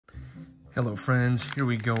Hello friends, here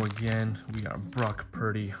we go again. We got Brock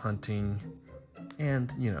Purdy hunting, and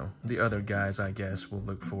you know, the other guys I guess we'll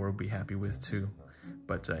look for, be happy with too.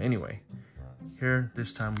 But anyway, here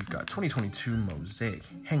this time we've got 2022 Mosaic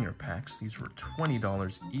hanger packs. These were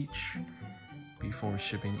 $20 each before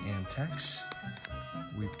shipping and tax.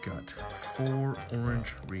 We've got 4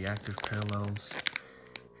 orange reactive parallels.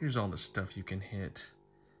 Here's all the stuff you can hit.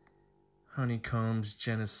 Honeycombs,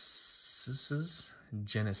 Genesis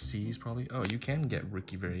probably. Oh, you can get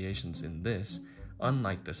rookie variations in this,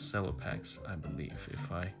 unlike the cello packs, I believe, if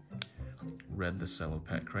I read the cello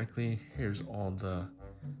pack correctly. Here's all the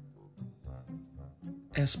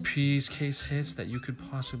SPs, case hits that you could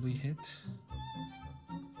possibly hit.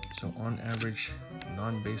 So on average,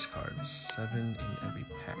 non-base cards, 7 in every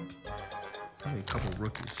pack. Probably a couple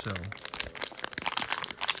rookies, so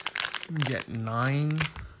you can get 9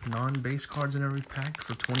 non-base cards in every pack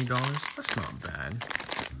for $20. That's not bad.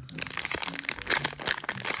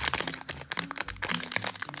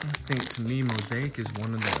 I think to me Mosaic is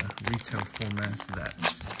one of the retail formats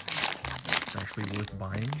that's actually worth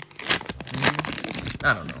buying.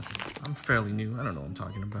 I don't know. I'm fairly new. I don't know what I'm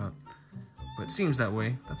talking about. But it seems that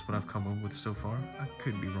way. That's what I've come up with so far. I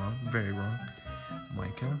could be wrong. Very wrong.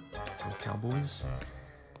 Micah. Go Cowboys.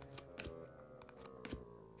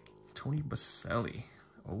 Tony Baselli.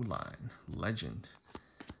 O-line, legend.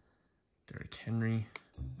 Derrick Henry.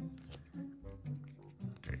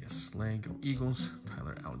 Darius Slay, go Eagles.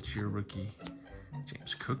 Tyler Algier, rookie.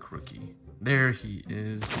 James Cook, rookie. There he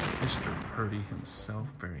is, Mr. Purdy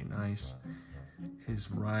himself. Very nice.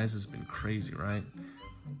 His rise has been crazy, right?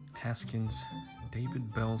 Haskins,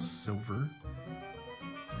 David Bell, silver.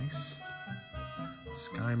 Nice.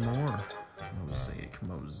 Sky Moore, Mosaic.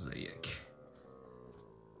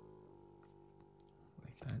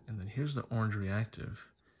 And then here's the orange reactive.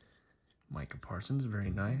 Micah Parsons,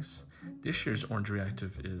 very nice. This year's orange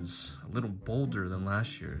reactive is a little bolder than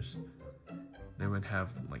last year's. They would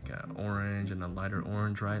have like an orange and a lighter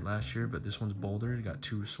orange, right, last year, but this one's bolder. You got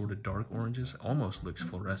 2 sort of dark oranges. Almost looks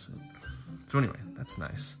fluorescent. So anyway, that's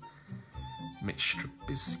nice. Mitch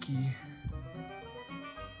Trubisky.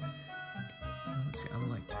 Let's see, I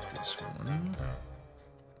like this one.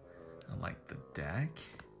 I like the Dak.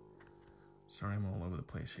 Sorry, I'm all over the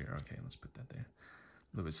place here. Okay, let's put that there.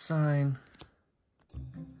 Lewis Sign,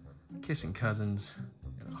 Kissing Cousins,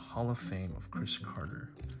 and a Hall of Fame of Chris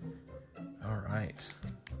Carter. All right,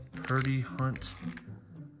 Purdy hunt.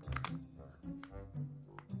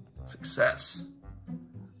 Success.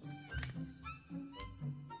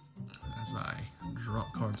 As I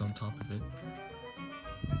drop cards on top of it.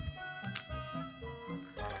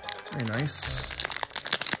 Very nice.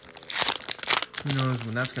 Who knows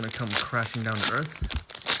when that's going to come crashing down to earth?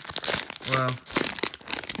 Well,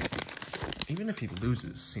 even if he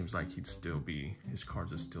loses, seems like his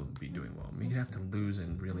cards would still be doing well. I mean, he'd have to lose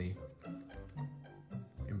in really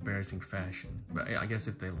embarrassing fashion. But I guess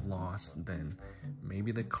if they lost, then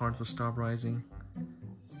maybe the cards will stop rising.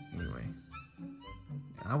 Anyway,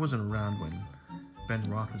 I wasn't around when Ben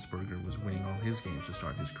Roethlisberger was winning all his games to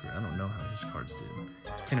start his career. I don't know how his cards did.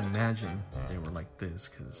 I can imagine they were like this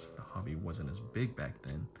because the hobby wasn't as big back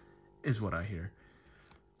then, is what I hear.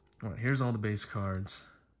 All right, here's all the base cards.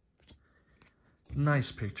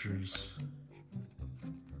 Nice pictures.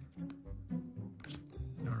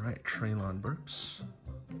 All right, Treylon Burks.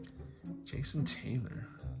 Jason Taylor,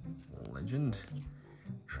 legend.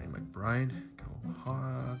 Trey McBride,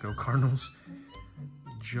 go Cardinals.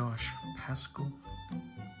 Josh Pascal.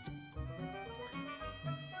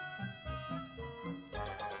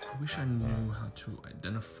 I wish I knew how to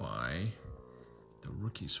identify the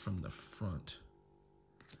rookies from the front.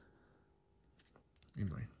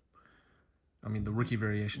 Anyway, I mean the rookie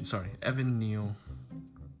variation, sorry. Evan Neal,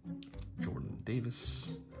 Jordan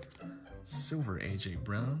Davis, silver AJ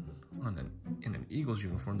Brown in an Eagles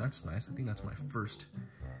uniform. That's nice. I think that's my first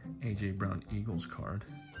AJ Brown Eagles card.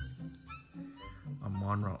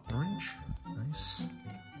 Amon-Ra orange, nice.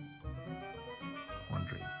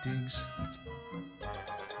 Quandre Diggs.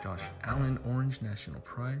 Josh Allen orange, National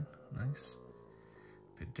Pride, nice.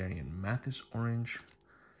 Vidarian Mathis orange.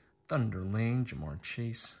 Thunder Lane, Jamar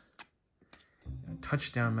Chase. And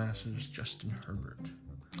Touchdown Masters, Justin Herbert.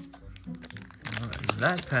 All right,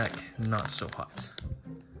 that pack, not so hot.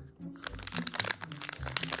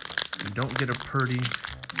 If you don't get a Purdy,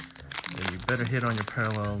 then you better hit on your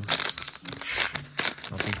parallels. I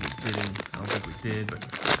don't think we did, but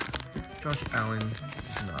Josh Allen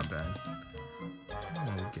is not bad.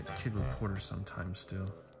 We get Kid Reporter sometimes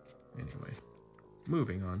still. Anyway,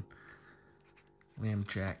 moving on. Lamb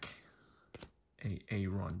Jack,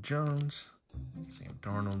 Aaron Jones, Sam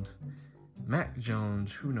Darnold, Mac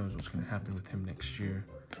Jones, who knows what's going to happen with him next year.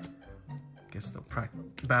 Guess they'll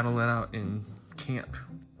battle it out in camp.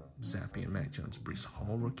 Zappy and Mac Jones. Brees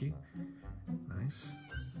Hall rookie. Nice.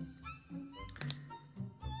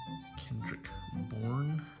 Kendrick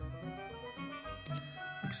Bourne.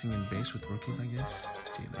 Mixing in base with rookies, I guess.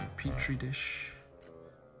 Jalen Petri Dish.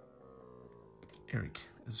 Eric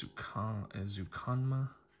Azukanma.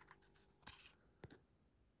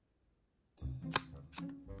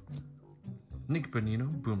 Nick Bonino,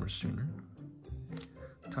 Boomer Sooner.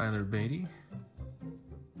 Tyler Beatty.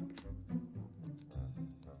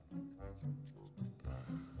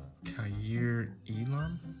 Khair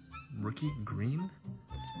Elam, rookie, green.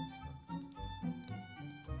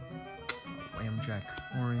 Lambjack,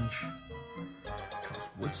 orange. Charles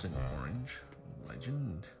Woodson, orange.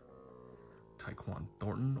 Legend. Tyquan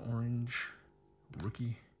Thornton, orange.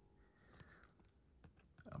 Rookie.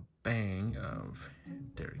 A bang of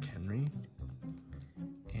Derrick Henry.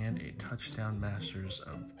 And a touchdown masters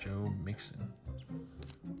of Joe Mixon.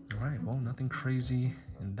 Alright, well, nothing crazy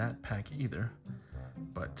in that pack either.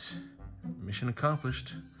 But mission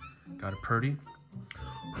accomplished. Got a Purdy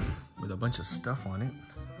with a bunch of stuff on it.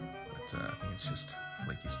 But I think it's just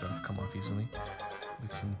flaky stuff, come off easily.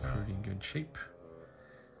 Looks in pretty good shape.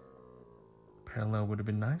 Parallel would have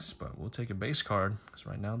been nice, but we'll take a base card because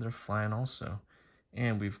right now they're flying also.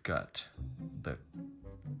 And we've got the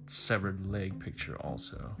severed leg picture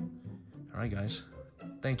also. Alright guys,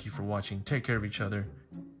 thank you for watching. Take care of each other.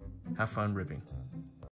 Have fun ripping.